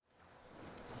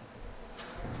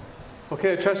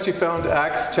Okay, I trust you found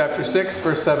Acts chapter 6,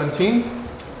 verse 17.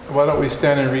 Why don't we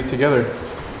stand and read together?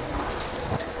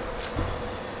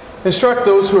 Instruct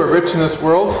those who are rich in this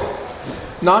world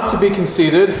not to be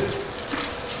conceited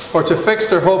or to fix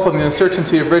their hope on the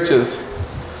uncertainty of riches,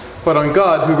 but on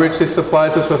God who richly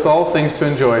supplies us with all things to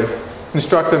enjoy.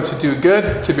 Instruct them to do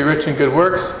good, to be rich in good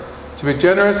works, to be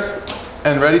generous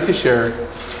and ready to share,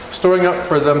 storing up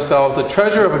for themselves a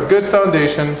treasure of a good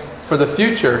foundation for the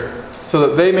future, so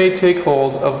that they may take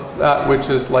hold of that which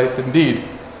is life indeed.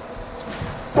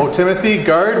 O Timothy,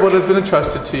 guard what has been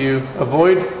entrusted to you,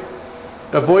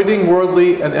 avoiding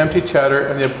worldly and empty chatter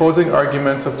and the opposing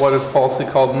arguments of what is falsely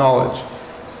called knowledge,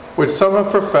 which some have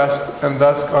professed and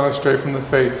thus gone astray from the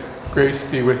faith. Grace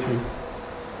be with you.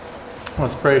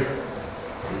 Let's pray.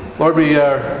 Lord, we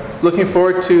are looking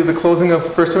forward to the closing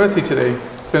of 1 Timothy today,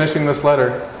 finishing this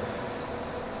letter.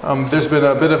 There's been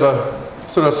a bit of a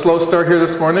sort of slow start here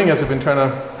this morning as we've been trying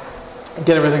to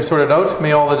get everything sorted out.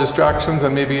 May all the distractions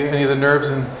and maybe any of the nerves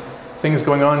and things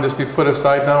going on just be put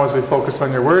aside now as we focus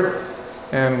on your word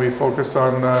and we focus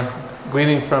on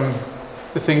gleaning from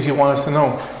the things you want us to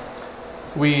know.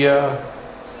 We are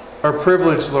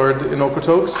privileged, Lord, in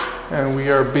Okotoks, and we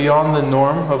are beyond the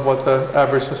norm of what the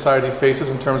average society faces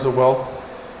in terms of wealth.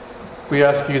 We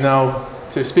ask you now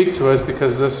to speak to us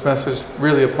because this message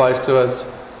really applies to us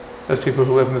as people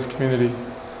who live in this community.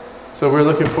 So we're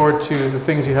looking forward to the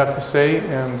things you have to say,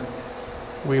 and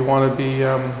we want to be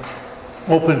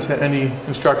open to any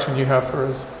instruction you have for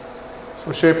us.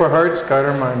 So shape our hearts, guide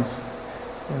our minds.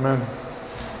 Amen.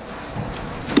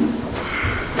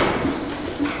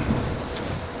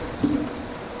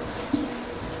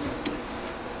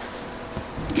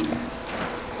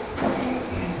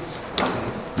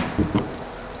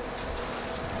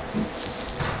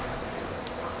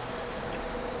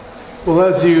 Well,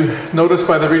 as you noticed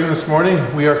by the reading this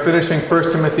morning, we are finishing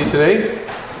 1 Timothy today,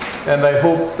 and I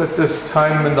hope that this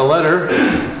time in the letter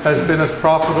has been as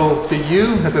profitable to you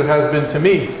as it has been to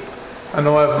me. I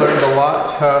know I've learned a lot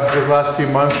these last few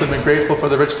months and been grateful for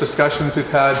the rich discussions we've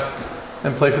had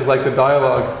in places like the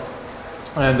Dialogue.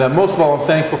 And most of all, I'm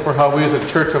thankful for how we as a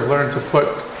church have learned to put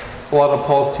a lot of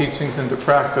Paul's teachings into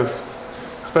practice,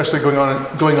 especially going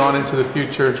on into the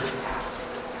future.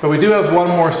 But we do have one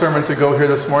more sermon to go here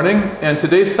this morning, and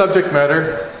today's subject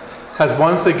matter has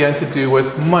once again to do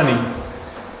with money.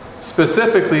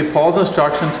 Specifically, Paul's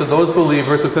instruction to those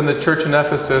believers within the church in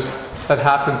Ephesus that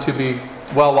happened to be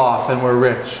well off and were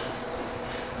rich.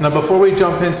 Now, before we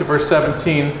jump into verse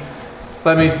 17,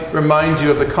 let me remind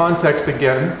you of the context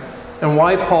again and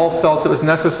why Paul felt it was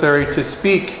necessary to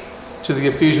speak to the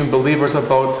Ephesian believers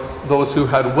about those who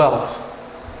had wealth.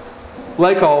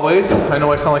 Like always, I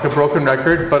know I sound like a broken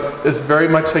record, but this very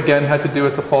much again had to do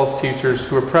with the false teachers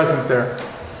who were present there.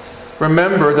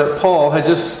 Remember that Paul had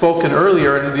just spoken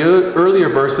earlier in the earlier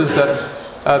verses that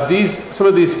some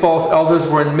of these false elders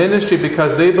were in ministry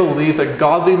because they believed that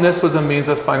godliness was a means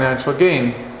of financial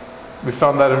gain. We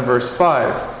found that in verse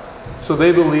 5. So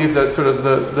they believed that sort of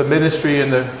the ministry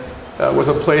and was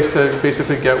a place to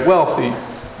basically get wealthy.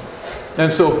 And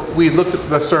so we looked at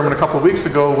the sermon a couple of weeks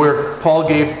ago where Paul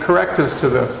gave correctives to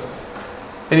this.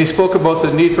 And he spoke about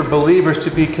the need for believers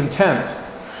to be content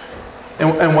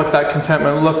and what that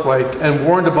contentment looked like, and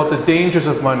warned about the dangers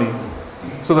of money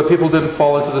so that people didn't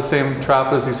fall into the same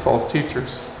trap as these false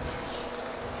teachers.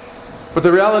 But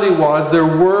the reality was there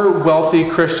were wealthy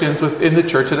Christians within the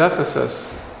church at Ephesus.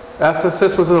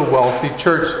 Ephesus was a wealthy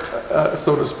church,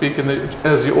 so to speak,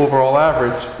 as the overall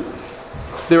average.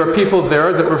 There were people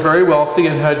there that were very wealthy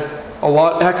and had a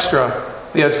lot extra.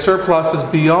 They had surpluses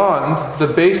beyond the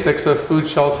basics of food,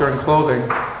 shelter, and clothing.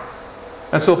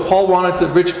 And so Paul wanted the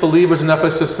rich believers in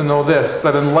Ephesus to know this,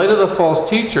 that in light of the false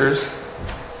teachers,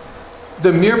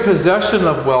 the mere possession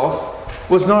of wealth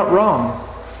was not wrong.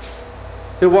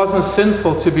 It wasn't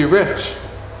sinful to be rich.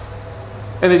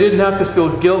 And they didn't have to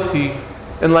feel guilty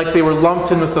and like they were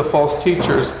lumped in with the false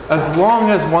teachers, as long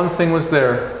as one thing was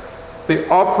there. They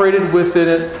operated with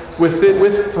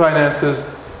finances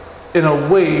in a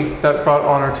way that brought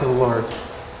honor to the Lord.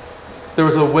 There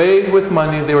was a way with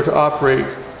money they were to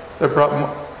operate that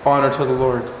brought honor to the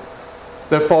Lord.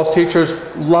 The false teachers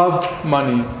loved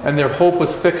money and their hope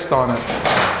was fixed on it.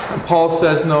 And Paul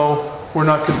says, no, we're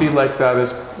not to be like that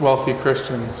as wealthy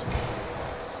Christians.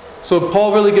 So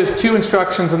Paul really gives two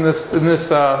instructions in this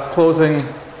closing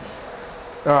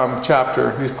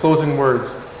chapter, these closing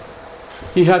words.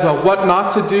 He has a what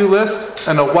not to do list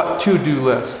and a what to do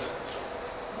list.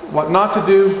 What not to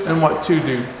do and what to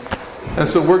do. And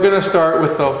so we're going to start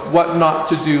with the what not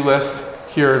to do list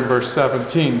here in verse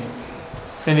 17.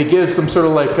 And he gives some sort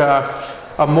of like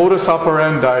a modus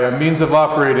operandi, a means of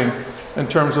operating. in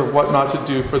terms of what not to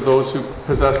do for those who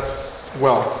possess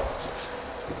wealth.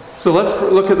 So let's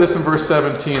look at this in verse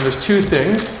 17. There's two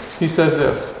things. He says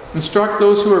this: instruct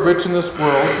those who are rich in this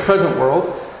world, present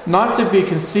world, not to be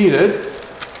conceited,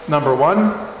 number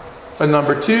one. And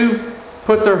number two,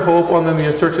 put their hope on the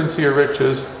uncertainty of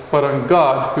riches, but on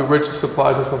God, who richly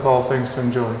supplies us with all things to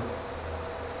enjoy.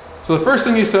 So the first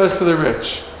thing he says to the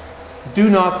rich: do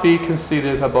not be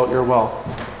conceited about your wealth.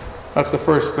 That's the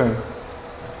first thing.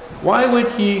 Why would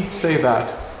he say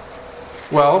that?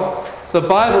 Well, the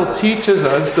Bible teaches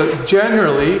us that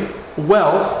generally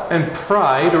wealth and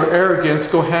pride or arrogance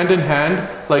go hand in hand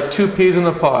like two peas in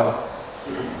a pod.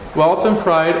 Wealth and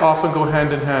pride often go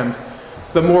hand in hand.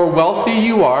 The more wealthy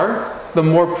you are, the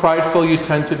more prideful you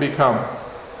tend to become.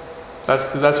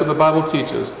 That's what the Bible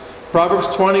teaches. Proverbs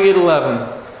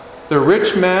 28:11. The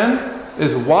rich man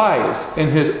is wise in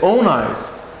his own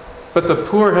eyes, but the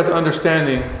poor has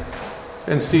understanding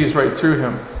and sees right through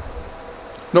him.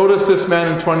 Notice this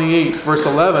man in 28, verse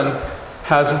 11,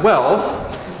 has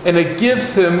wealth, and it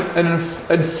gives him an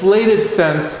inflated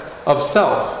sense of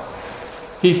self.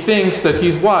 He thinks that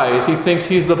he's wise. He thinks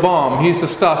he's the bomb. He's the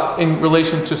stuff in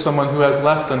relation to someone who has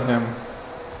less than him.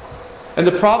 And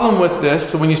the problem with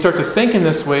this, when you start to think in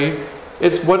this way,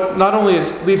 it's what not only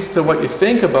it leads to what you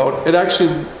think about, it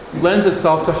actually lends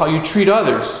itself to how you treat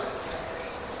others.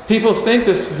 People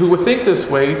who think this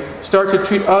way start to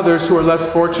treat others who are less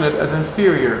fortunate as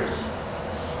inferior.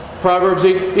 Proverbs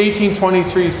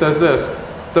 18:23 says this: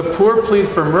 the poor plead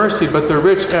for mercy, but the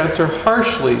rich answer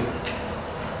harshly.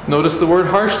 Notice the word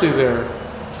harshly there.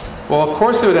 Well, of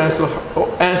course they would answer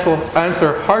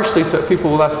harshly to people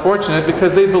who are less fortunate,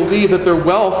 because they believe that their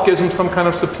wealth gives them some kind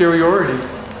of superiority.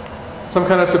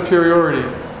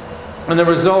 And the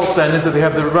result then is that they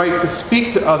have the right to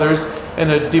speak to others in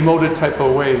a demoted type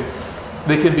of way.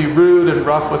 They can be rude and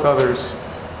rough with others.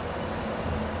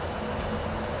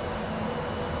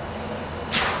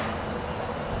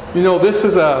 You know, this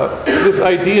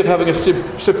idea of having a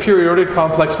superiority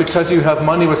complex because you have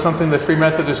money was something the Free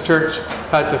Methodist Church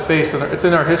had to face, and it's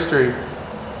in our history.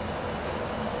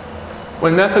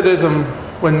 When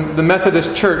the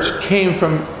Methodist Church came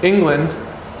from England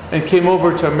and came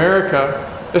over to America,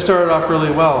 it started off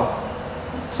really well.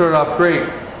 It started off great.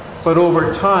 But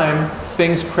over time,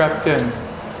 things crept in.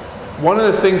 One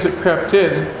of the things that crept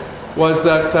in was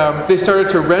that they started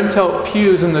to rent out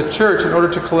pews in the church in order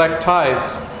to collect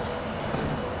tithes.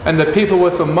 And the people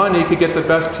with the money could get the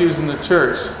best pews in the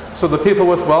church. So the people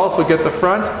with wealth would get the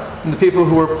front, and the people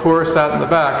who were poor sat in the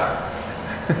back.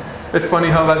 It's funny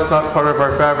how that's not part of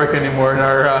our fabric anymore in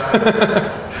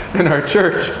our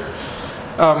church.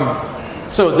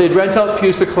 So they'd rent out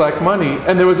pews to collect money,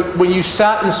 and when you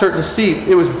sat in certain seats,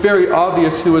 it was very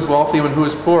obvious who was wealthy and who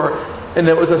was poor, and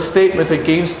it was a statement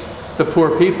against the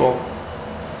poor people.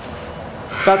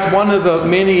 That's one of the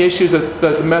many issues that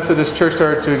the Methodist Church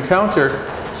started to encounter.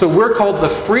 So we're called the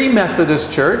Free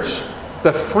Methodist Church,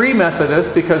 the Free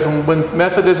Methodist, because when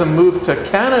Methodism moved to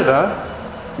Canada,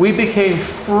 we became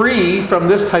free from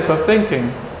this type of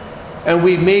thinking. And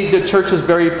we made the churches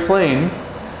very plain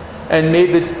and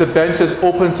made the benches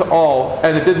open to all.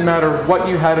 And it didn't matter what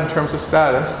you had in terms of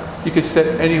status. You could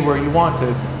sit anywhere you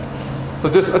wanted. So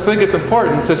I think it's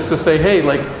important just to say, hey,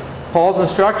 like, Paul's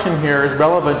instruction here is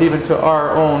relevant even to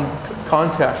our own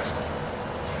context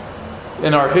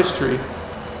in our history.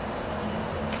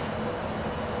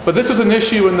 But this was an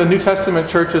issue in the New Testament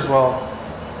church as well.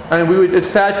 And it's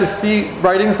sad to see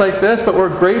writings like this, but we're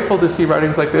grateful to see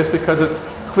writings like this because it's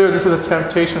clear this is a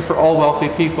temptation for all wealthy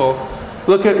people.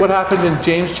 Look at what happened in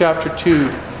James chapter 2,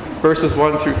 verses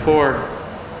 1 through 4.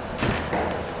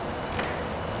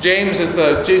 James is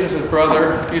Jesus'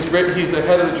 brother. He's the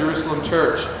head of the Jerusalem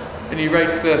church. And he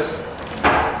writes this: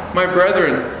 my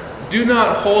brethren, do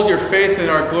not hold your faith in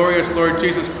our glorious Lord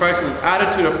Jesus Christ with an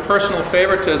attitude of personal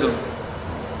favoritism.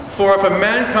 For if a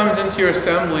man comes into your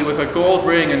assembly with a gold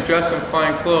ring and dressed in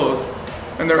fine clothes,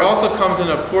 and there also comes in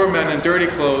a poor man in dirty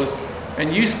clothes,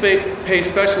 and you pay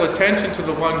special attention to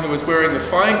the one who is wearing the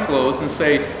fine clothes and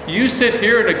say, you sit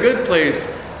here in a good place,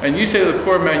 and you say to the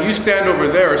poor man, you stand over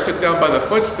there or sit down by the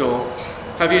footstool,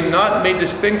 have you not made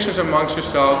distinctions amongst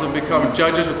yourselves and become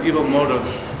judges with evil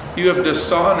motives? You have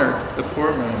dishonored the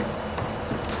poor man.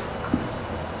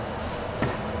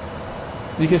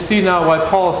 You can see now why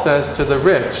Paul says to the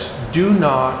rich, do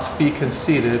not be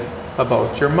conceited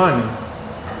about your money.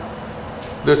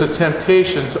 There's a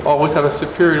temptation to always have a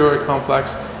superiority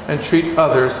complex and treat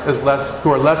others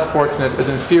who are less fortunate as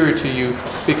inferior to you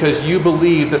because you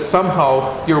believe that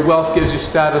somehow your wealth gives you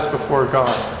status before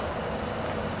God.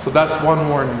 So that's one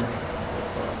warning.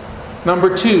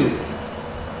 Number two,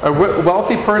 A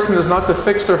wealthy person is not to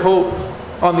fix their hope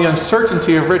on the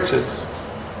uncertainty of riches.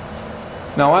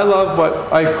 Now,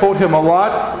 I quote him a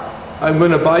lot. I'm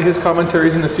going to buy his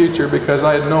commentaries in the future because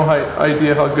I had no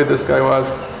idea how good this guy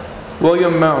was.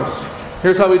 William Mounce.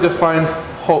 Here's how he defines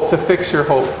hope, to fix your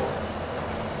hope.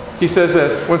 He says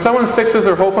this: when someone fixes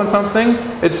their hope on something,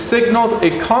 it signals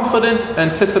a confident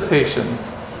anticipation.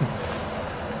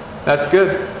 That's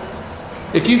good.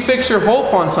 If you fix your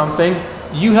hope on something,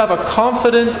 you have a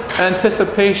confident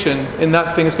anticipation in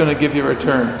that thing is going to give you a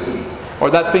return. Or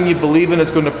that thing you believe in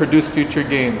is going to produce future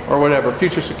gain, or whatever,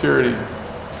 future security.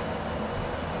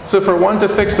 So for one to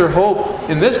fix their hope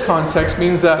in this context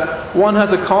means that one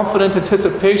has a confident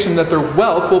anticipation that their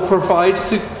wealth will provide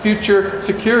future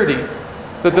security,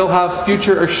 that they'll have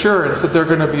future assurance that they're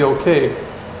going to be okay.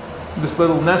 This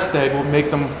little nest egg will make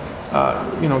them,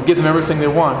 give them everything they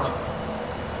want.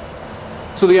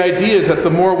 So the idea is that the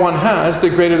more one has, the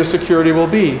greater the security will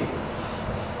be.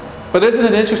 But isn't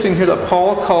it interesting here that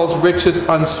Paul calls riches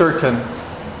uncertain?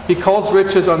 He calls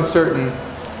riches uncertain.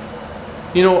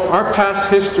 You know, our past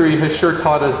history has sure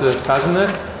taught us this, hasn't it?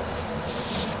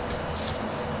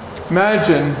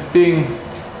 Imagine being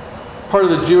part of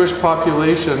the Jewish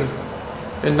population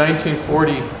in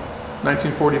 1940,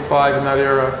 1945, in that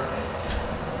era.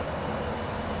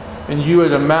 And you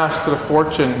had amassed a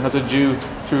fortune as a Jew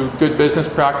through good business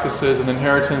practices and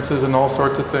inheritances and all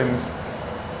sorts of things.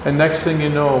 And next thing you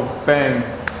know, bang,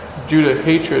 due to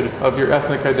hatred of your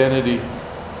ethnic identity,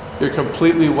 you're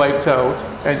completely wiped out,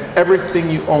 and everything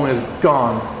you own is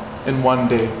gone in one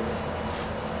day.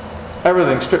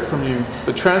 Everything stripped from you.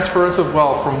 The transference of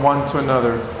wealth from one to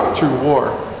another through war.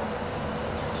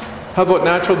 How about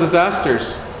natural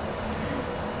disasters?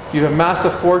 You've amassed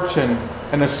a fortune,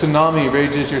 and a tsunami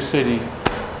rages your city.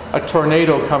 A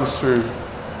tornado comes through.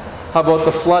 How about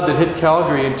the flood that hit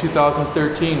Calgary in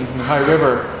 2013 in High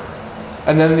River?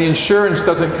 And then the insurance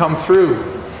doesn't come through.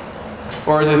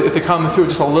 Or if they come through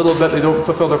just a little bit, they don't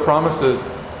fulfill their promises.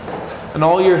 And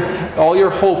all your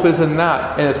hope is in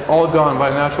that, and it's all gone by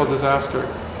a natural disaster.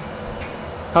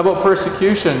 How about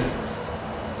persecution?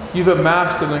 You've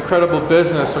amassed an incredible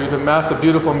business, or you've amassed a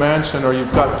beautiful mansion, or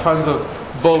you've got tons of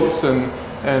boats and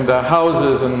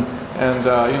houses and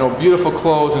beautiful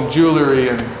clothes and jewelry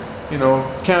and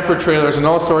camper trailers and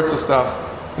all sorts of stuff.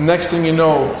 And next thing you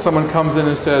know, someone comes in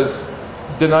and says,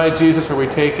 "Deny Jesus or we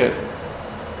take it."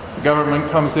 The government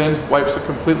comes in, wipes it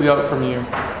completely out from you.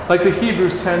 Like the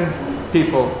Hebrews 10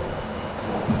 people.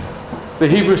 The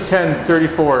Hebrews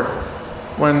 10:34,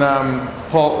 when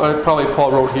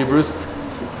Paul wrote Hebrews,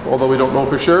 although we don't know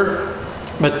for sure.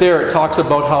 But there it talks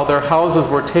about how their houses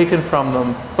were taken from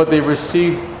them, but they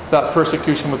received that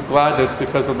persecution with gladness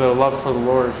because of their love for the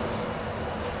Lord.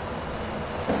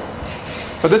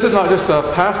 But this is not just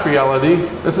a past reality,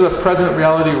 this is a present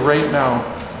reality right now.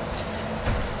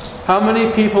 How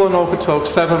many people in Okotoks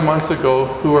 7 months ago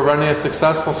who were running a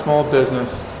successful small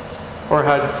business or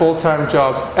had full-time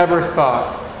jobs ever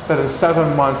thought that in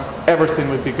 7 months everything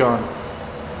would be gone?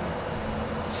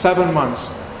 7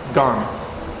 months, gone.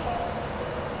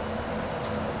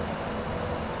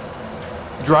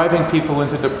 Driving people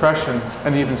into depression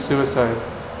and even suicide.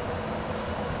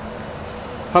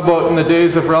 How about in the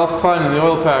days of Ralph Klein and the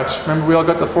oil patch? Remember we all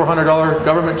got the $400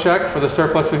 government check for the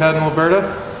surplus we had in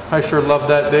Alberta? I sure loved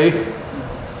that day.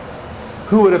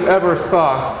 Who would have ever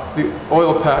thought the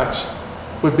oil patch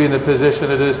would be in the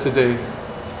position it is today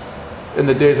in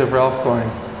the days of Ralph Klein?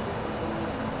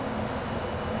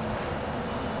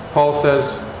 Paul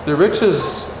says the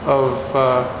riches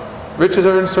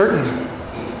are uncertain.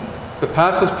 The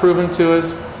past has proven to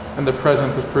us, and the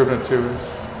present has proven it to us.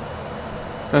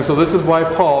 And so this is why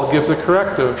Paul gives a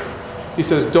corrective. He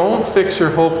says, don't fix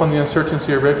your hope on the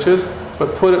uncertainty of riches,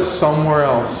 but put it somewhere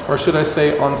else. Or should I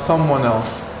say, on someone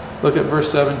else. Look at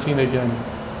verse 17 again.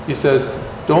 He says,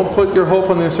 don't put your hope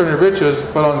on the uncertainty of riches,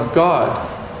 but on God.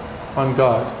 On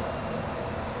God.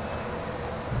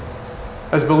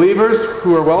 As believers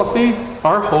who are wealthy,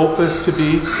 our hope is to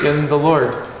be in the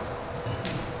Lord.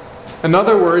 In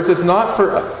other words, it's not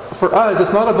for us,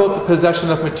 it's not about the possession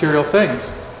of material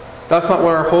things. That's not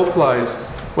where our hope lies,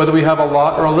 whether we have a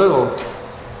lot or a little.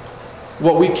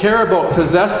 What we care about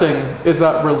possessing is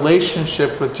that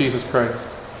relationship with Jesus Christ.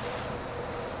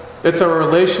 It's our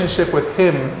relationship with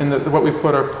Him in what we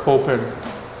put our hope in.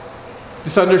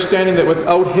 This understanding that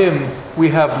without Him we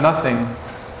have nothing,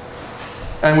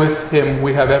 and with Him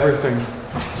we have everything.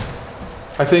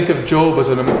 I think of Job as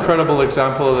an incredible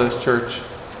example of this, church.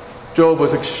 Job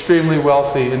was extremely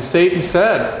wealthy, and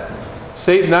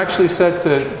Satan actually said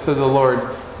to the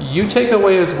Lord, you take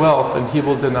away his wealth and he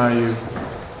will deny you.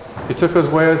 He took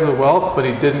away his wealth, but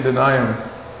he didn't deny him.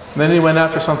 And then he went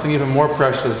after something even more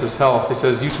precious, his health. He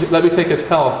says, let me take his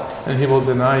health, and he will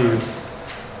deny you.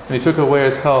 And he took away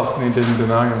his health, and he didn't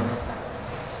deny him.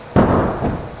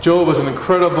 Job was an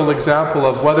incredible example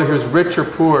of whether he was rich or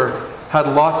poor, had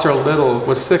lots or little,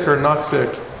 was sick or not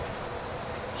sick.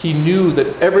 He knew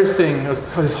that everything,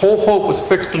 his whole hope was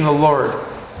fixed in the Lord.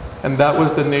 And that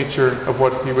was the nature of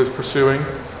what he was pursuing,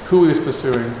 who he was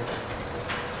pursuing.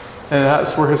 And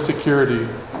that's where his security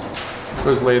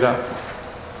was laid up.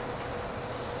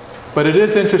 But it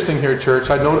is interesting here, church.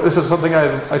 I know this is something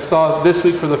I saw this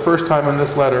week for the first time in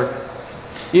this letter.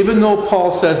 Even though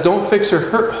Paul says, don't fix your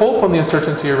hope on the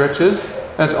uncertainty of riches,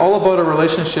 and it's all about a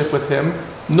relationship with him,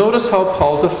 notice how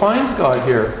Paul defines God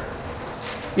here.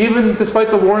 Even despite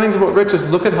the warnings about riches,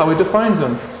 look at how he defines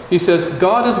them. He says,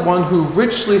 God is one who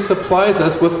richly supplies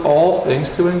us with all things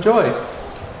to enjoy.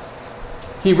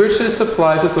 He richly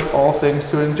supplies us with all things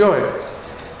to enjoy.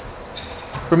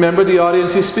 Remember the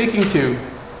audience he's speaking to.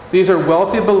 These are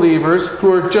wealthy believers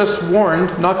who are just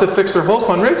warned not to fix their hope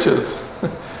on riches.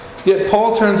 Yet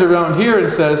Paul turns around here and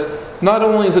says, not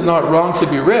only is it not wrong to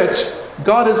be rich,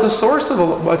 God is the source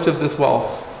of much of this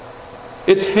wealth.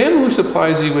 It's Him who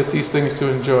supplies you with these things to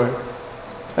enjoy.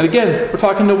 And again, we're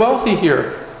talking to wealthy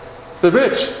here. The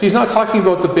rich, he's not talking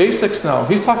about the basics now.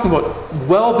 He's talking about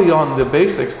well beyond the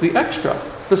basics, the extra,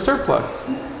 the surplus.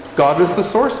 God is the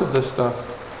source of this stuff.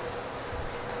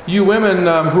 You women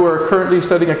who are currently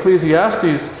studying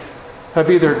Ecclesiastes have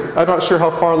either, I'm not sure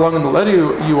how far along in the letter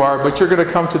you are, but you're going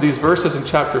to come to these verses in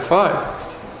chapter 5.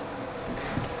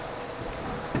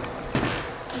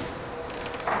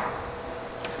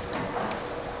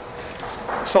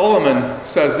 Solomon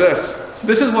says this,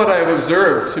 "This is what I have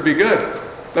observed to be good,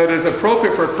 that it is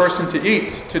appropriate for a person to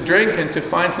eat, to drink, and to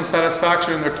find some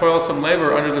satisfaction in their toilsome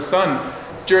labor under the sun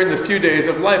during the few days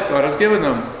of life God has given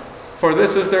them. For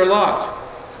this is their lot.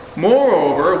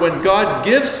 Moreover, when God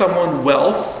gives someone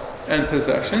wealth and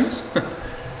possessions,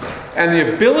 and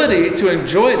the ability to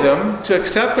enjoy them, to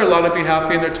accept their lot and be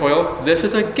happy in their toil, this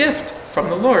is a gift from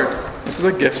the Lord." This is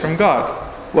a gift from God.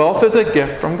 Wealth is a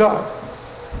gift from God.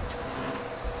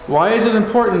 Why is it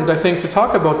important, I think, to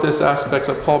talk about this aspect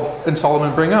that Paul and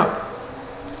Solomon bring up?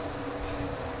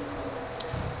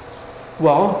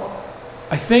 Well,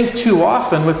 I think too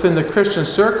often within the Christian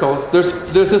circles, there's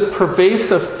this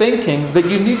pervasive thinking that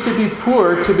you need to be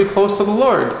poor to be close to the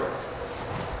Lord.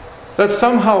 That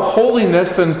somehow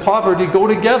holiness and poverty go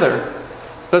together.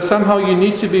 That somehow you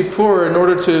need to be poor in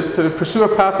order to pursue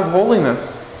a path of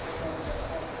holiness.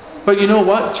 But you know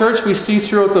what, church? We see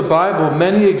throughout the Bible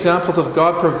many examples of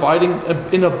God providing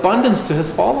in abundance to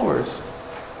His followers.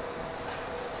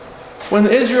 When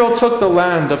Israel took the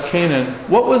land of Canaan,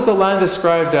 what was the land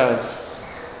described as?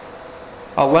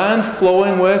 A land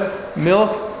flowing with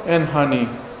milk and honey.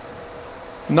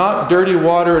 Not dirty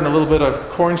water and a little bit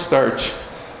of cornstarch.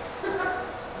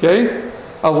 Okay?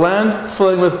 A land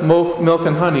flowing with milk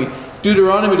and honey.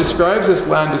 Deuteronomy describes this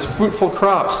land as fruitful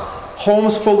crops,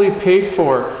 homes fully paid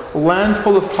for, land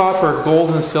full of copper, gold,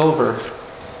 and silver.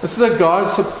 This is a God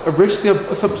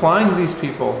richly supplying these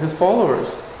people, His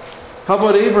followers. How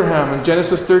about Abraham in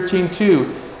Genesis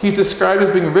 13:2? He's described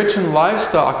as being rich in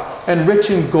livestock and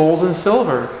rich in gold and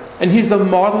silver. And he's the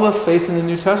model of faith in the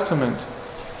New Testament.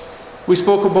 We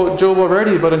spoke about Job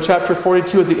already, but in chapter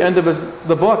 42 at the end of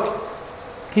the book,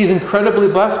 he's incredibly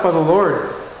blessed by the Lord.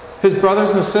 His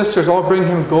brothers and sisters all bring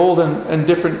him gold and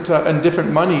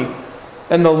different money.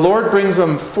 And the Lord brings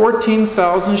him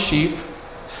 14,000 sheep,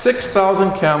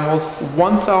 6,000 camels,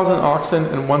 1,000 oxen,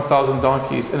 and 1,000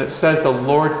 donkeys. And it says the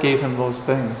Lord gave him those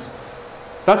things.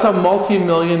 That's a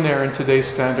multi-millionaire in today's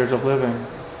standard of living.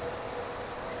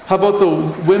 How about the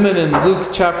women in Luke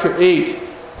chapter 8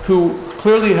 who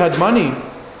clearly had money?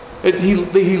 He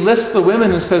lists the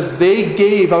women and says they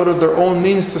gave out of their own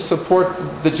means to support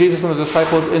the Jesus and the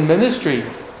disciples in ministry.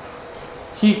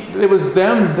 It was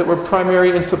them that were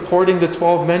primary in supporting the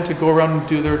 12 men to go around and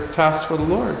do their tasks for the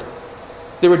Lord.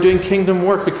 They were doing kingdom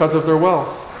work because of their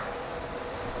wealth.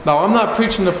 Now, I'm not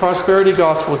preaching the prosperity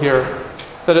gospel here,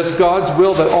 that it's God's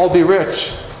will that all be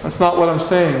rich. That's not what I'm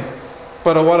saying.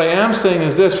 But what I am saying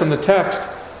is this from the text.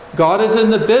 God is in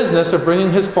the business of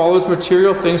bringing His followers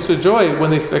material things to joy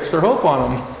when they fix their hope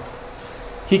on Him.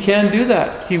 He can do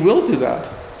that. He will do that.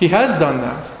 He has done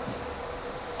that.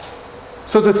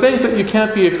 So to think that you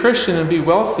can't be a Christian and be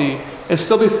wealthy and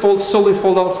still be solely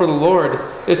sold out for the Lord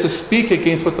is to speak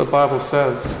against what the Bible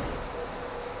says.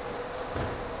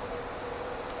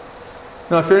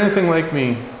 Now, if you're anything like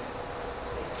me,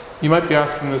 you might be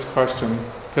asking this question,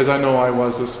 because I know I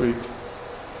was this week.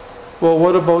 Well,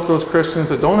 what about those Christians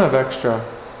that don't have extra?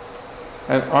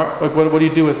 And what do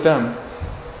you do with them?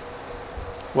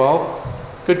 Well,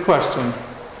 good question.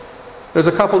 There's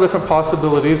a couple different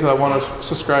possibilities that I want to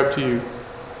subscribe to you.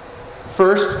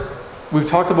 First, we've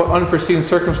talked about unforeseen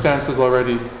circumstances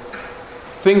already.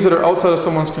 Things that are outside of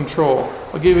someone's control.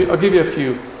 I'll give you a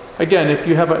few. Again, if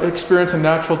you have experienced a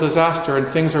natural disaster and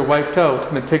things are wiped out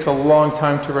and it takes a long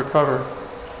time to recover.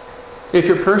 If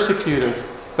you're persecuted,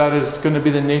 that is going to be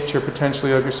the nature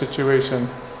potentially of your situation.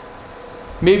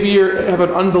 Maybe you have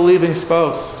an unbelieving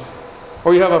spouse,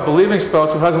 or you have a believing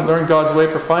spouse who hasn't learned God's way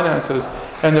for finances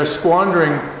and they're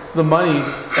squandering the money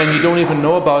and you don't even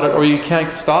know about it, or you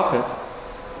can't stop it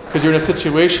because you're in a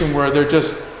situation where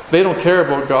they don't care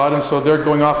about God, and so they're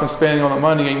going off and spending all the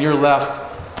money and you're left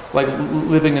like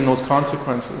living in those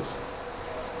consequences.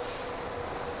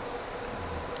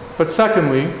 But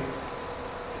secondly,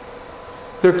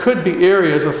 there could be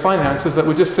areas of finances that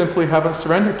we just simply haven't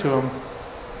surrendered to Him.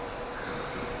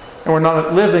 And we're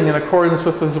not living in accordance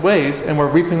with His ways, and we're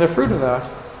reaping the fruit of that.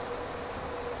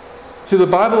 See, the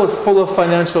Bible is full of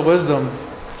financial wisdom,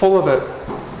 full of it.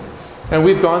 And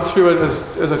we've gone through it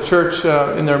as a church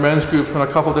in their men's group on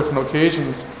a couple different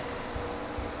occasions.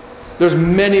 There's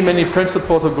many, many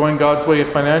principles of going God's way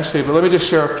financially, but let me just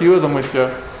share a few of them with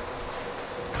you.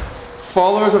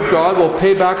 Followers of God will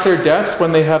pay back their debts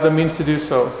when they have the means to do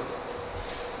so.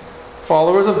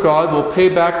 Followers of God will pay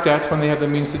back debts when they have the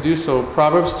means to do so.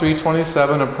 Proverbs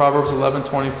 3:27 and Proverbs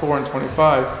 11:24 and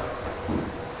 25.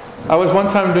 I was one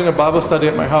time doing a Bible study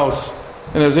at my house,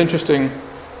 and it was interesting.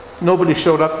 Nobody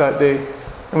showed up that day,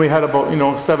 and we had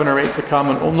about 7 or 8 to come,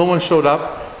 and no one showed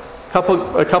up.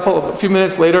 A few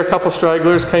minutes later, a couple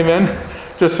stragglers came in,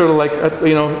 just sort of like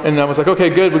and I was like, okay,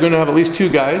 good, we're going to have at least 2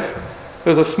 guys. It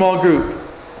was a small group,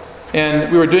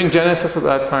 and we were doing Genesis at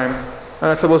that time. And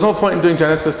I said, well, there's no point in doing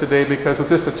Genesis today because with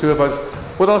just the 2 of us,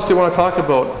 what else do you want to talk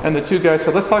about? And the 2 guys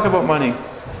said, let's talk about money.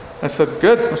 I said,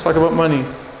 good, let's talk about money.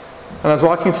 And I was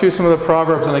walking through some of the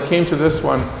Proverbs, and I came to this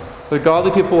one. The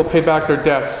godly people will pay back their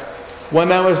debts.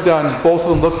 When I was done, both of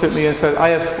them looked at me and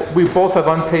said, we both have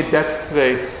unpaid debts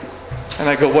today. And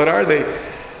I go, what are they?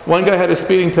 One guy had a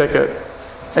speeding ticket,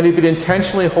 and he'd been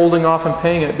intentionally holding off on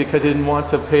paying it because he didn't want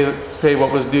to pay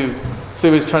what was due. So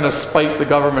he was trying to spite the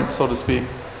government, so to speak.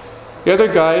 The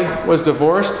other guy was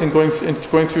divorced and going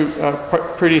through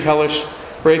a pretty hellish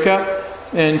breakup,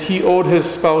 and he owed his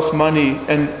spouse money,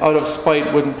 and out of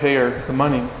spite wouldn't pay her the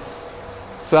money.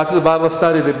 So after the Bible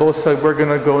study, they both said, we're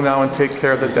going to go now and take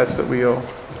care of the debts that we owe.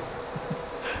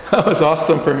 That was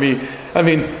awesome for me. I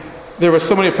mean, there were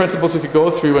so many principles we could go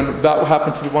through, and that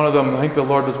happened to be one of them. I think the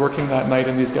Lord was working that night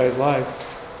in these guys' lives.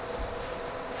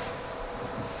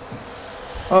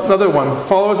 Another one,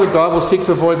 followers of God will seek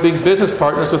to avoid being business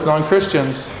partners with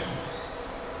non-Christians.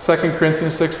 2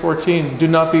 Corinthians 6:14, do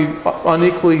not be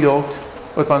unequally yoked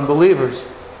with unbelievers.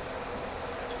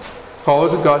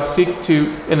 Followers of God seek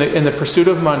to, in the pursuit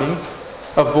of money,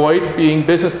 avoid being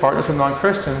business partners with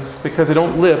non-Christians because they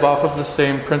don't live off of the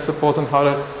same principles on how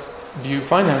to view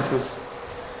finances.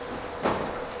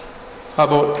 How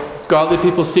about godly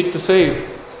people seek to save?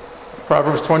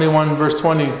 Proverbs 21 verse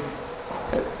 20.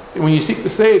 When you seek to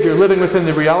save, you're living within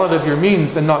the reality of your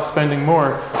means and not spending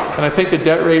more. And I think the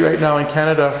debt rate right now in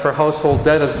Canada for household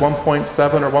debt is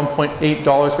 $1.7 or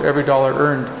 $1.8 for every dollar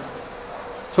earned.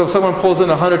 So if someone pulls in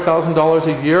 $100,000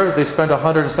 a year, they spend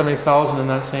 $170,000 in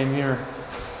that same year.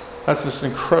 That's just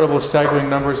incredible, staggering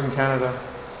numbers in Canada.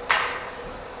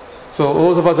 So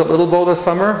those of us at Little Bow this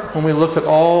summer, when we looked at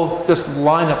all just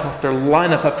lineup after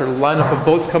lineup after lineup of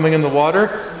boats coming in the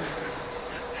water,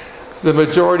 the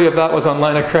majority of that was on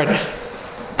line of credit,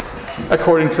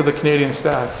 according to the Canadian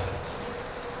stats.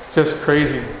 Just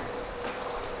crazy.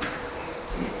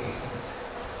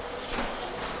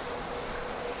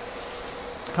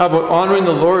 How about honoring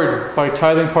the Lord by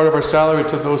tithing part of our salary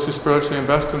to those who spiritually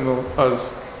invest in us?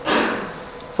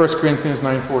 1 Corinthians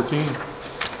 9:14.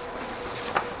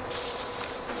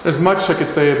 There's much I could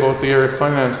say about the area of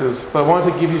finances, but I want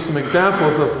to give you some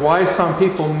examples of why some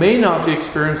people may not be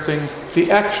experiencing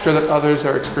the extra that others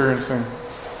are experiencing.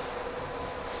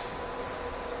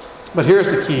 But here's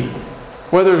the key.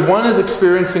 Whether one is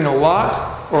experiencing a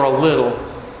lot or a little,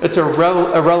 it's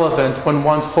irrelevant when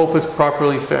one's hope is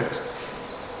properly fixed.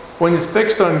 When it's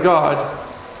fixed on God,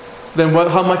 then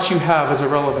how much you have is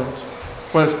irrelevant.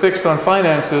 When it's fixed on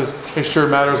finances, it sure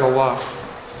matters a lot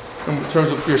in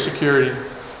terms of your security.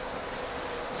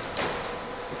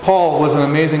 Paul was an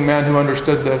amazing man who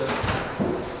understood this.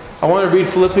 I want to read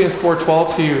Philippians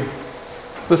 4:12 to you.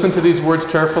 Listen to these words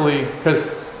carefully, because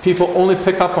people only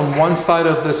pick up on one side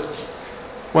of this.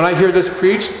 When I hear this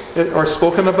preached, or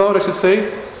spoken about, I should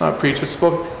say, not preached, but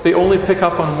spoken, they only pick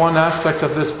up on one aspect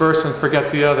of this verse and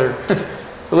forget the other.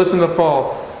 But listen to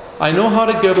Paul. I know how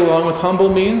to get along with humble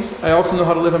means. I also know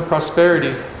how to live in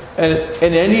prosperity. And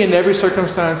in any and every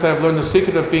circumstance, I have learned the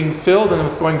secret of being filled and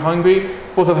with going hungry,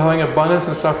 both of having abundance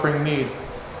and suffering need.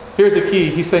 Here's the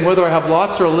key. He's saying whether I have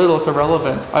lots or a little, it's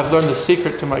irrelevant. I've learned the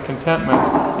secret to my contentment.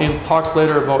 And he talks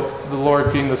later about the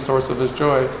Lord being the source of his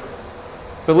joy.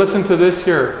 But listen to this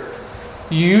here.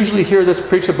 You usually hear this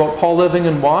preached about Paul living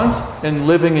in want and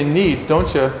living in need,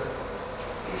 don't you?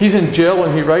 He's in jail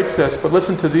when he writes this, but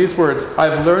listen to these words.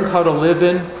 I've learned how to live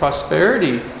in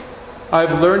prosperity.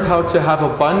 I've learned how to have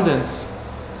abundance.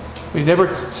 We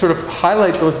never sort of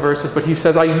highlight those verses, but he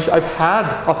says, I've had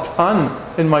a ton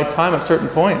in my time at certain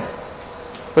points.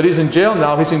 But he's in jail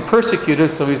now. He's being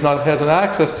persecuted, so he hasn't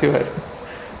access to it.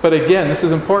 But again, this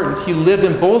is important. He lived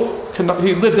in both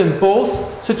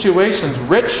situations,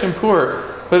 rich and poor,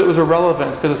 but it was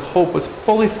irrelevant because his hope was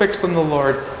fully fixed on the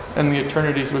Lord and the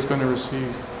eternity he was going to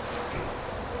receive.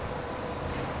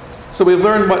 So we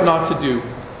learn what not to do.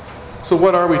 So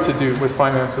what are we to do with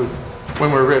finances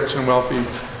when we're rich and wealthy?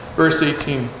 Verse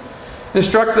 18.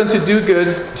 Instruct them to do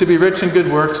good, to be rich in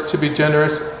good works, to be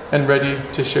generous and ready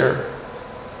to share.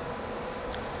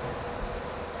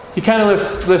 He kind of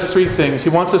lists three things. He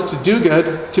wants us to do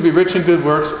good, to be rich in good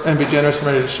works, and be generous and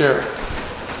ready to share.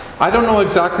 I don't know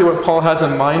exactly what Paul has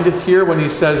in mind here when he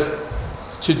says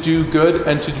to do good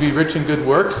and to be rich in good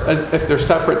works, as if they're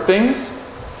separate things,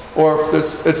 or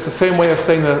if it's the same way of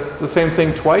saying the same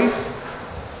thing twice.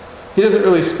 He doesn't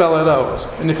really spell it out.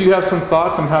 And if you have some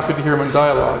thoughts, I'm happy to hear them in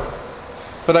dialogue.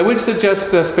 But I would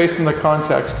suggest this based on the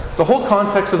context. The whole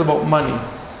context is about money.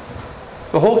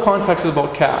 The whole context is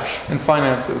about cash and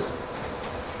finances.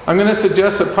 I'm going to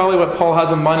suggest that probably what Paul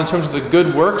has in mind in terms of the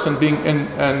good works and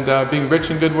being rich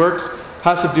in good works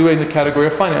has to do in the category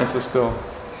of finances still.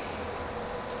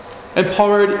 And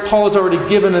Paul has already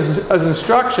given as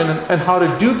instruction on how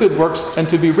to do good works and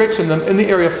to be rich in them in the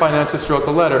area of finances throughout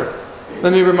the letter.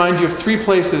 Let me remind you of three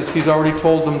places he's already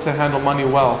told them to handle money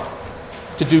well,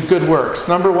 to do good works.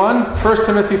 Number one, 1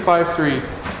 Timothy 5:3.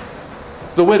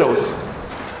 The widows.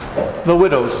 The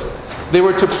widows. They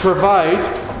were to provide,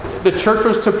 the church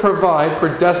was to provide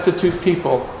for destitute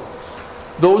people.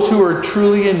 Those who are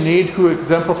truly in need, who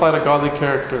exemplified a godly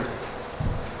character.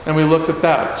 And we looked at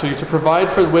that. So you're to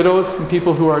provide for widows and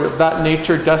people who are of that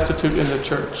nature destitute in the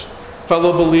church.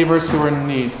 Fellow believers who are in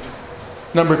need.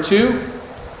 Number two,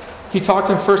 he talked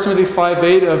in 1 Timothy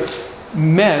 5:8 of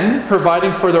men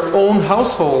providing for their own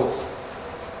households,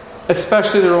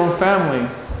 especially their own family.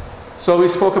 So we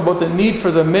spoke about the need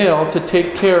for the male to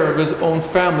take care of his own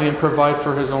family and provide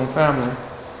for his own family.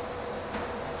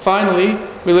 Finally,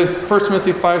 we look at 1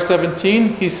 Timothy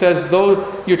 5:17. He says,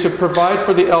 though you're to provide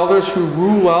for the elders who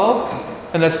rule well,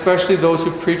 and especially those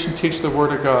who preach and teach the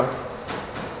Word of God.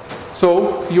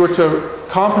 So you are to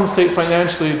compensate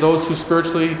financially those who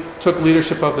spiritually took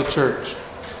leadership of the church.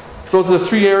 Those are the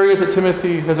three areas that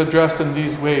Timothy has addressed in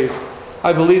these ways.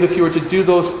 I believe if you were to do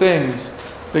those things,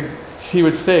 he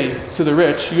would say to the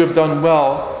rich, you have done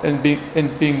well in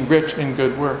being rich in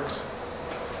good works.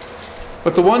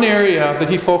 But the one area that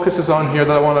he focuses on here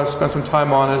that I want to spend some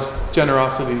time on is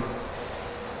generosity.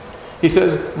 He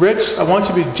says, rich, I want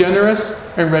you to be generous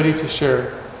and ready to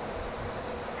share.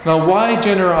 Now, why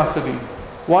generosity?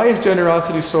 Why is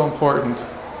generosity so important?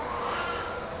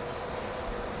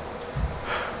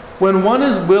 When one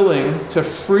is willing to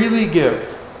freely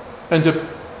give and to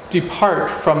depart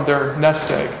from their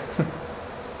nest egg,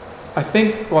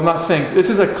 this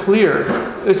is a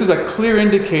clear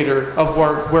indicator of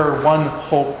where one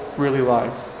hope really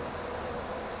lies.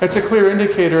 It's a clear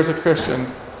indicator as a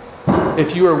Christian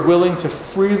if you are willing to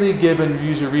freely give and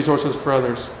use your resources for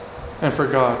others and for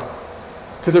God.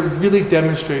 Because it really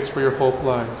demonstrates where your hope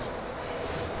lies.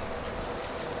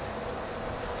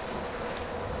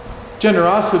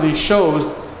 Generosity shows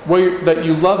that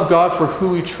you love God for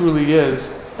who He truly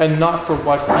is and not for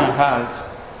what He has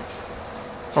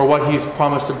or what He's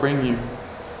promised to bring you.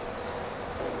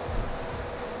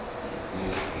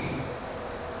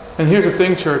 And here's the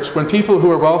thing, church. When people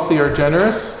who are wealthy are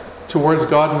generous towards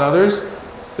God and others,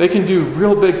 they can do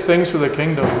real big things for the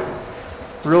kingdom.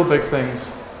 Real big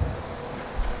things.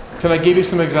 Can I give you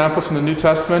some examples from the New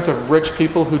Testament of rich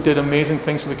people who did amazing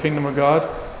things for the kingdom of God?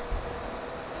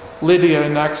 Lydia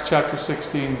in Acts chapter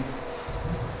 16.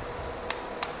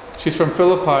 She's from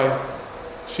Philippi.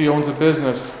 She owns a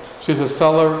business. She's a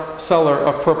seller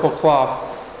of purple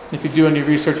cloth. If you do any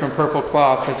research on purple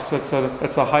cloth,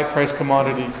 it's a high-priced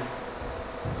commodity.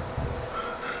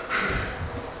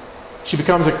 She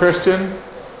becomes a Christian.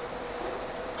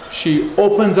 She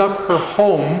opens up her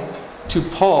home to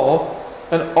Paul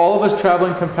and all of his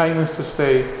traveling companions to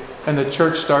stay, and the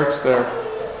church starts there.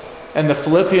 And the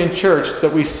Philippian church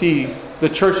that we see, the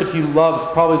church that he loves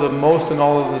probably the most in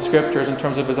all of the scriptures in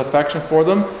terms of his affection for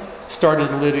them, started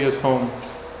in Lydia's home.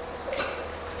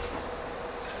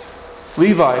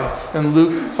 Levi in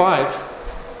Luke 5.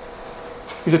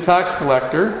 He's a tax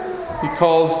collector. He's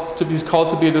called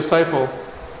to be a disciple.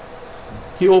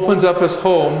 He opens up his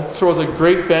home, throws a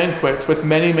great banquet with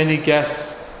many, many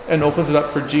guests, and opens it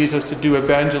up for Jesus to do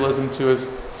evangelism to his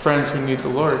friends who need the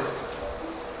Lord.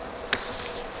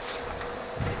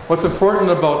 What's important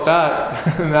about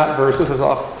that, in that verse, this is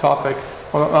off topic,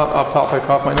 well, not off topic,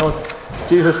 off my nose.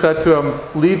 Jesus said to him,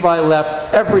 Levi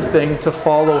left everything to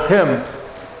follow him.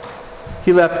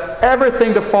 He left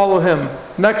everything to follow him.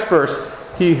 Next verse,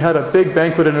 he had a big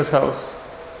banquet in his house.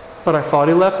 But I thought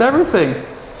he left everything.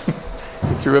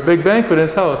 He threw a big banquet in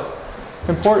his house.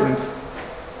 Important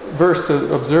verse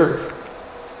to observe.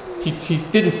 He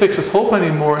didn't fix his hope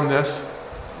anymore in this,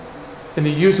 and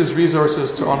he used his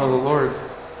resources to honor the Lord.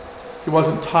 He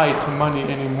wasn't tied to money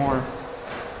anymore.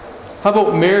 How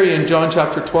about Mary in John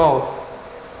chapter 12?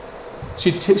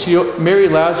 Mary,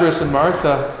 Lazarus, and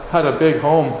Martha had a big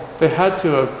home.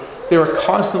 They were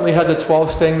constantly had the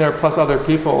 12 staying there plus other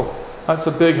people. That's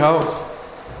a big house.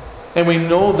 And we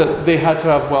know that they had to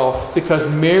have wealth because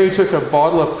Mary took a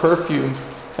bottle of perfume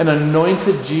and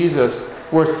anointed Jesus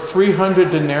worth 300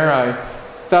 denarii.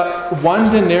 That one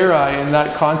denarii in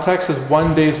that context is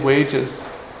 1 day's wages.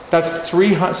 That's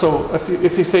 300. So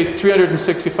if you say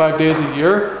 365 days a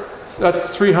year,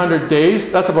 that's 300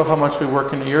 days. That's about how much we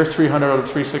work in a year, 300 out of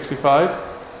 365.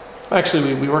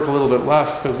 Actually, we work a little bit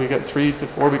less because we get 3 to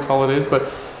 4 weeks holidays, but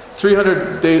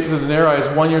 300 days of denarii is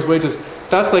 1 year's wages.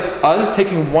 That's like us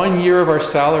taking 1 year of our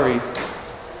salary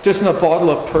just in a bottle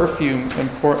of perfume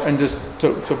and just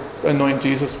to anoint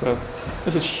Jesus with.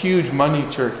 This is huge money,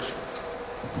 church.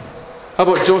 How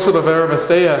about Joseph of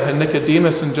Arimathea and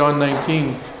Nicodemus in John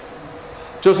 19?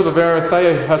 Joseph of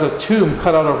Arimathea has a tomb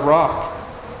cut out of rock.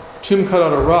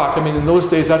 I mean, in those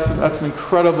days, that's an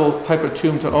incredible type of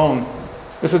tomb to own.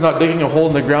 This is not digging a hole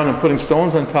in the ground and putting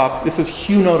stones on top. This is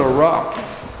hewn out of rock.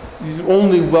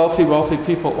 Only wealthy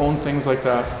people own things like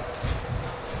that.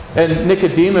 And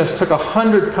Nicodemus took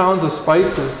 100 pounds of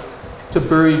spices to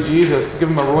bury Jesus, to give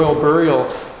him a royal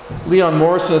burial. Leon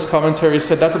Morris in his commentary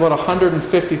said that's about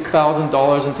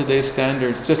 $150,000 in today's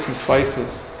standards, just in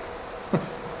spices.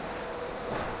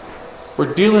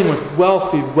 We're dealing with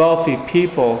wealthy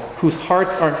people whose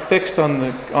hearts aren't fixed on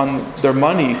their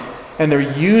money, and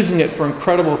they're using it for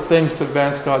incredible things to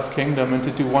advance God's kingdom and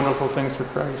to do wonderful things for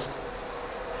Christ.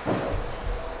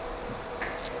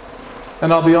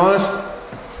 And I'll be honest,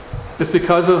 it's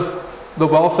because of the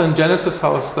wealth in Genesis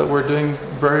House that we're doing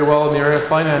very well in the area of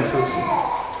finances.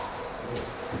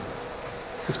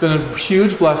 It's been a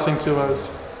huge blessing to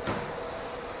us.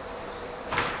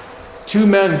 2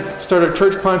 men started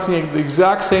church planting at the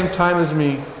exact same time as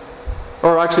me.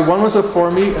 Or actually, one was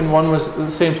before me and one was at the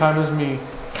same time as me.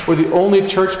 We're the only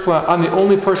church plant. I'm the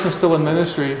only person still in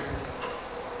ministry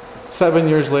 7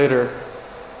 years later.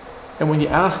 And when you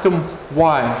ask them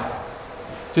why,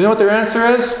 do you know what their answer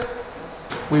is?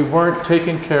 We weren't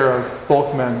taken care of,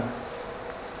 both men.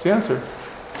 It's the answer.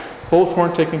 Both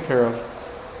weren't taken care of.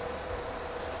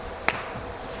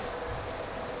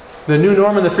 The new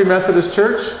norm in the Free Methodist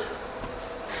Church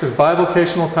is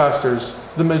bivocational pastors.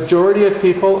 The majority of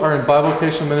people are in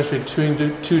bivocational ministry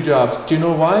doing 2 jobs. Do you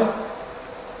know why?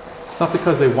 It's not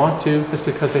because they want to, it's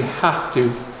because they have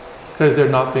to, because they're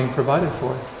not being provided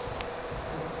for.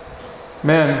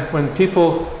 Man, when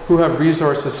people who have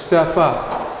resources step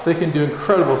up, they can do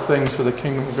incredible things for the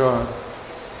kingdom of God.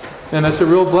 And it's a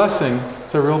real blessing.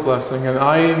 It's a real blessing. And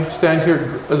I stand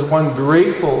here as one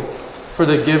grateful for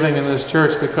the giving in this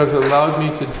church because it allowed me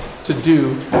to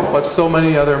do what so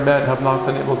many other men have not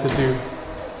been able to do.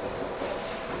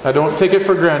 I don't take it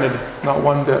for granted, not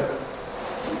one bit.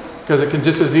 Because it can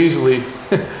just as easily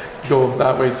go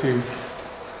that way too.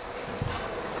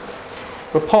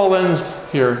 But Paul ends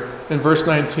here in verse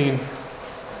 19,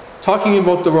 talking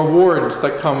about the rewards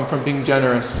that come from being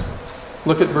generous.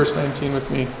 Look at verse 19 with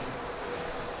me.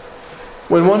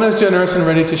 When one is generous and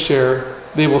ready to share,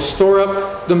 they will store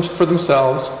up for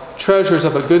themselves treasures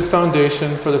of a good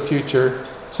foundation for the future,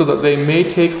 so that they may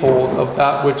take hold of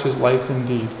that which is life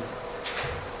indeed.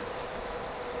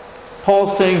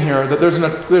 Paul's saying here that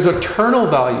there's eternal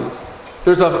value.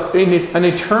 There's an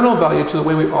eternal value to the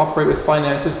way we operate with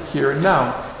finances here and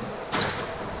now.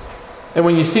 And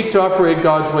when you seek to operate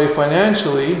God's way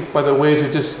financially, by the ways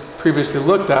we've just previously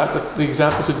looked at, the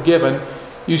examples we've given,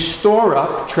 you store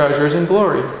up treasures in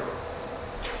glory.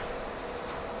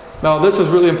 Now, this is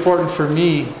really important for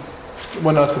me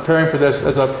when I was preparing for this,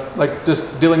 as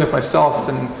just dealing with myself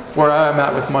and where I am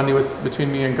at with money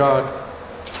between me and God.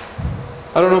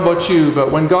 I don't know about you, but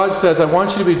when God says, I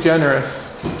want you to be generous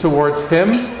towards Him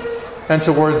and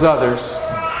towards others,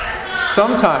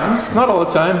 sometimes, not all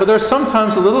the time, but there's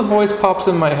sometimes a little voice pops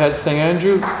in my head saying,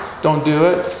 Andrew, don't do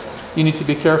it. You need to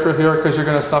be careful here because you're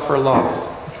going to suffer loss.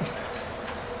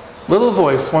 Little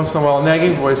voice, once in a while,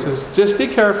 nagging voices, just be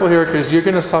careful here because you're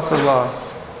going to suffer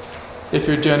loss if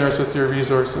you're generous with your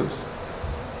resources.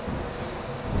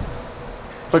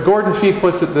 But Gordon Fee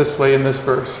puts it this way in this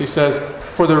verse. He says,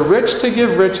 for the rich to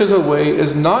give riches away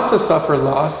is not to suffer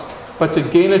loss, but to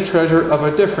gain a treasure of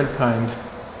a different kind.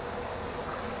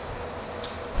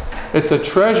 It's a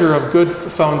treasure of good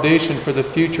foundation for the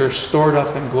future, stored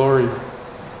up in glory.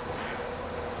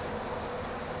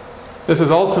 This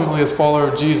is ultimately, as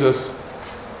followers of Jesus,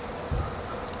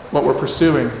 what we're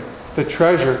pursuing. The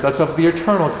treasure that's of the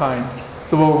eternal kind.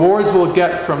 The rewards we'll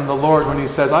get from the Lord when He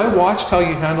says, I watched how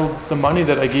you handled the money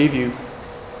that I gave you.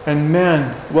 And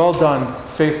man, well done,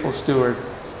 faithful steward.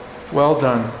 Well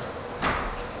done.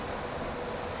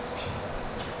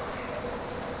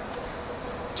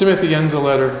 Timothy ends the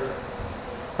letter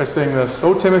by saying this,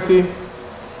 O Timothy,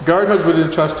 guard what has been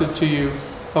entrusted to you,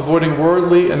 avoiding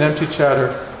worldly and empty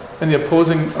chatter, and the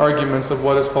opposing arguments of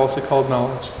what is falsely called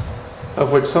knowledge,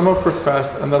 of which some have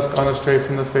professed and thus gone astray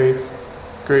from the faith.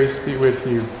 Grace be with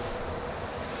you.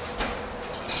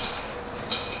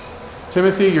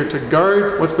 Timothy, you're to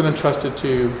guard what's been entrusted to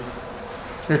you.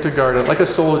 You're to guard it. Like a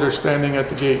soldier standing at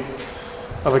the gate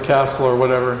of a castle or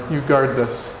whatever. You guard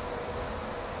this.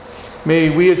 May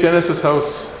we at Genesis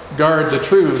House guard the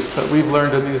truths that we've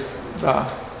learned in these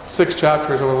 6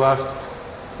 chapters over the last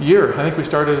year. I think we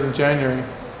started in January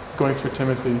going through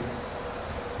Timothy.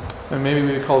 And maybe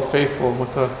we be called faithful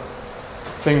with the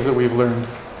things that we've learned.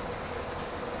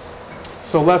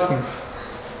 So, lessons.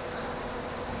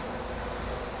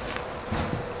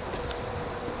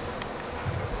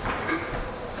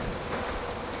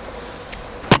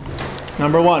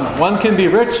 Number 1, one can be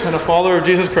rich and a follower of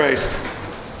Jesus Christ.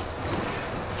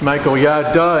 You might go,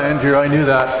 yeah, duh, Andrew, I knew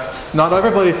that. Not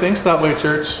everybody thinks that way,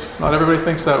 church. Not everybody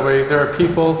thinks that way. There are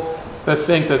people that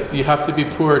think that you have to be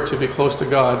poor to be close to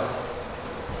God.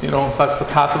 You know, that's the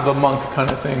path of the monk kind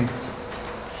of thing.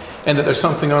 And that there's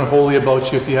something unholy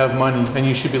about you if you have money, and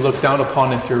you should be looked down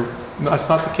upon if you're... That's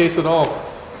not the case at all.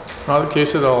 Not the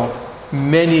case at all.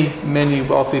 Many, many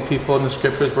wealthy people in the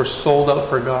scriptures were sold out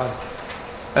for God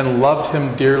and loved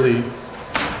Him dearly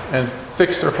and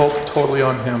fixed their hope totally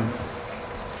on Him.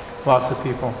 Lots of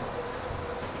people.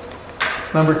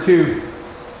 Number 2,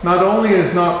 not only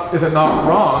is it not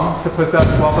wrong to possess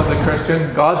wealth as a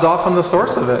Christian, God's often the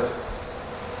source of it.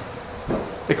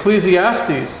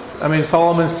 Ecclesiastes,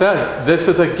 Solomon said, this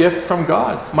is a gift from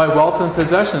God. My wealth and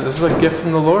possession, this is a gift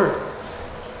from the Lord.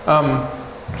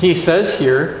 He says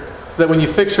here that when you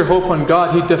fix your hope on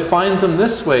God, He defines Him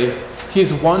this way.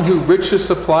 He's one who richly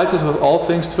supplies us with all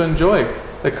things to enjoy.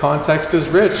 The context is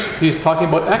rich. He's talking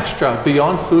about extra,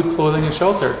 beyond food, clothing, and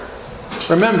shelter.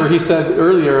 Remember, He said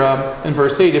earlier in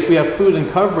verse 8, if we have food and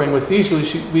covering, with these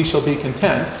we shall be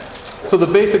content. So the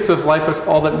basics of life is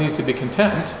all that needs to be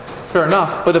content. Fair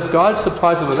enough. But if God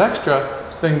supplies us with extra,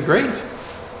 then great.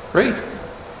 Great.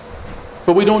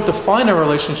 But we don't define our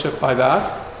relationship by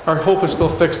that. Our hope is still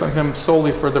fixed on Him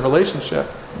solely for the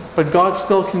relationship. But God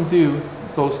still can do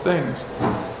those things.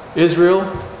 Israel,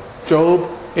 Job,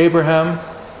 Abraham,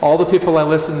 all the people I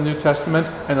list in the New Testament,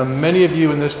 and many of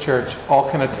you in this church all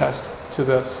can attest to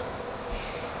this.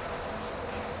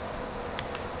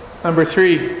 Number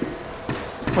 3,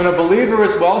 when a believer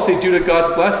is wealthy due to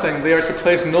God's blessing, they are to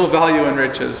place no value in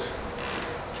riches.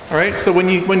 All right? So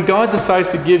when God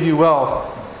decides to give you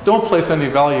wealth, don't place any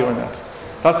value in it.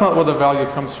 That's not where the value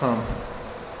comes from.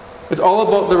 It's all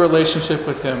about the relationship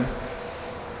with Him.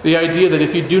 The idea that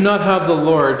if you do not have the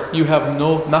Lord, you have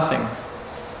nothing.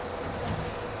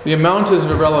 The amount is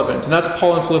irrelevant. And that's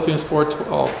Paul in Philippians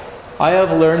 4:12. I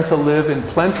have learned to live in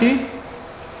plenty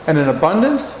and in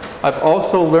abundance. I've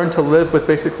also learned to live with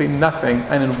basically nothing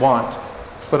and in want.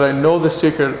 But I know the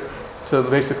secret to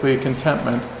basically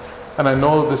contentment. And I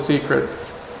know the secret,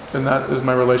 and that is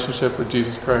my relationship with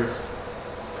Jesus Christ.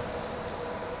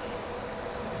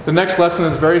 The next lesson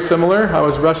is very similar. I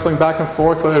was wrestling back and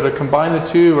forth whether to combine the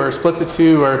two or split the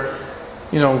two or,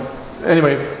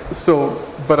 anyway,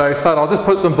 but I thought I'll just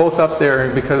put them both up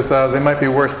there because they might be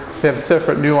they have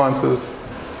separate nuances.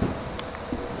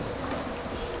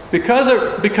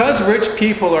 Because rich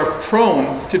people are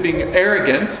prone to being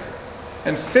arrogant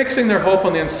and fixing their hope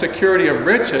on the insecurity of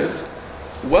riches,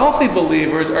 Wealthy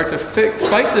believers are to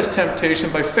fight this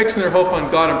temptation by fixing their hope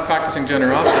on God and practicing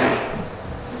generosity.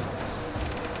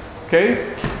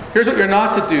 Okay? Here's what you're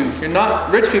not to do.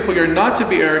 Rich people, you're not to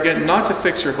be arrogant, not to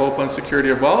fix your hope on security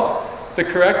of wealth. The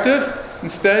corrective,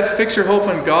 instead, fix your hope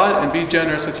on God and be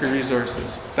generous with your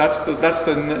resources. That's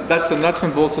the nuts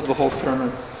and bolts of the whole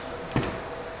sermon.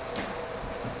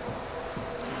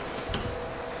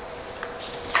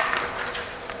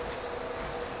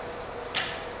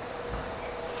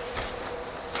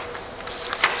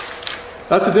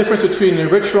 That's the difference between a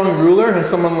rich young ruler and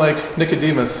someone like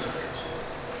Nicodemus.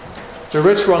 The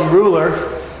rich young ruler,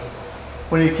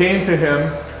 when he came to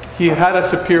him, he had a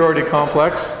superiority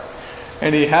complex,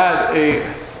 and he had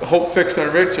a hope fixed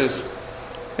on riches.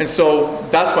 And so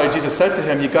that's why Jesus said to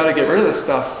him, you got to get rid of this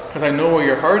stuff, because I know where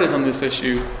your heart is on this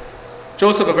issue.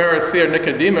 Joseph of Arimathea and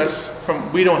Nicodemus,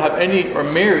 we don't have any, or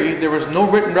Mary, there was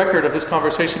no written record of this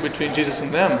conversation between Jesus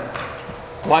and them.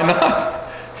 Why not?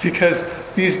 Because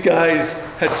these guys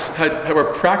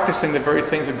were practicing the very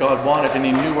things that God wanted, and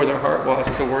he knew where their heart was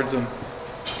towards him.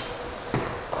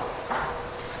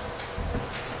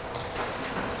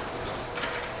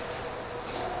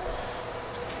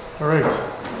 All right.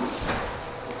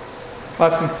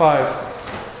 Lesson 5.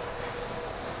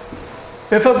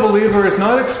 If a believer is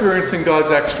not experiencing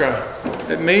God's extra,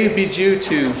 it may be due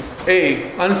to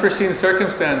A, unforeseen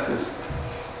circumstances,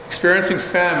 experiencing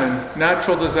famine,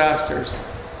 natural disasters,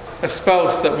 a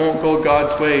spouse that won't go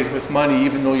God's way with money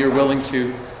even though you're willing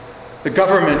to. The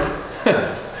government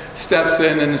steps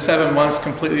in and in 7 months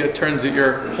completely turns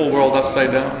your whole world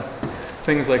upside down.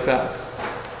 Things like that.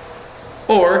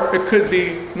 Or it could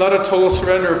be not a total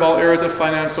surrender of all areas of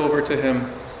finance over to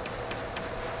Him.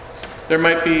 There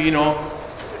might be,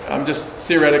 I'm just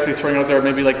theoretically throwing out there,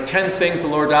 maybe like 10 things the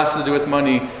Lord asks us to do with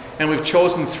money, and we've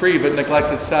chosen 3 but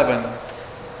neglected 7.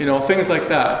 Things like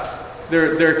that.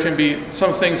 There can be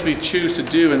some things we choose to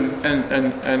do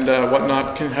and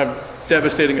whatnot can have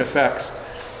devastating effects.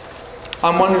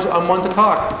 I'm one to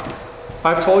talk.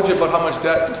 I've told you about how much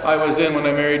debt I was in when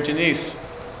I married Janice.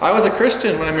 I was a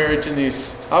Christian when I married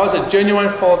Janice. I was a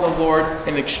genuine follower of the Lord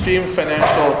in extreme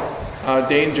financial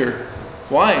danger.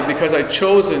 Why? Because I'd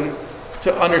chosen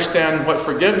to understand what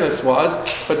forgiveness was,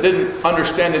 but didn't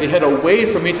understand that He had a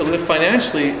way for me to live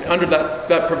financially under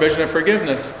that provision of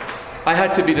forgiveness. I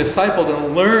had to be discipled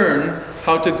and learn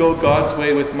how to go God's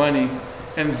way with money.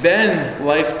 And then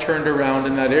life turned around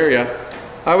in that area.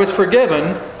 I was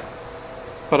forgiven,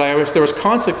 but there was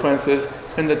consequences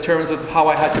in the terms of how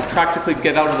I had to practically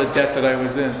get out of the debt that I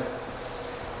was in.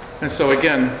 And so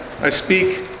again, I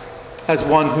speak as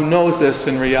one who knows this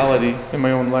in reality in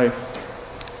my own life.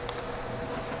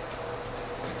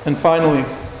 And finally,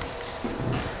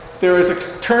 there is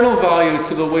eternal value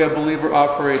to the way a believer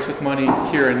operates with money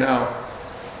here and now.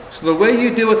 So the way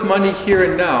you deal with money here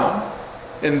and now,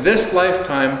 in this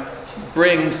lifetime,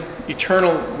 brings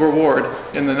eternal reward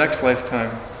in the next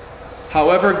lifetime.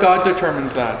 However God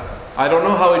determines that. I don't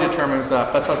know how He determines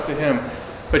that. That's up to Him.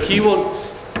 But He will,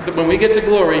 when we get to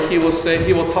glory, He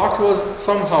will talk to us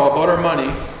somehow about our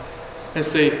money and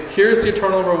say, here's the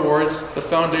eternal rewards, the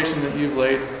foundation that you've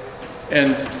laid,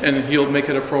 and He'll make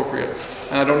it appropriate.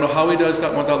 And I don't know how He does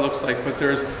that, what that looks like, but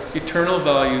there's eternal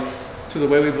value to the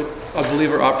way a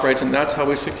believer operates, and that's how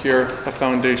we secure a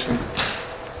foundation.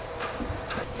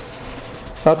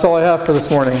 That's all I have for this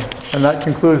morning, and that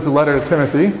concludes the letter to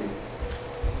Timothy.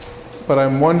 But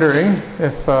I'm wondering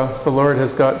if the Lord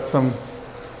has got some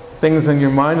things in your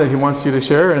mind that He wants you to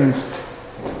share, and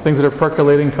things that are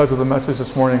percolating because of the message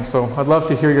this morning. So I'd love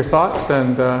to hear your thoughts,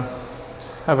 and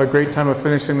have a great time of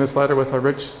finishing this letter with a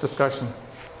rich discussion.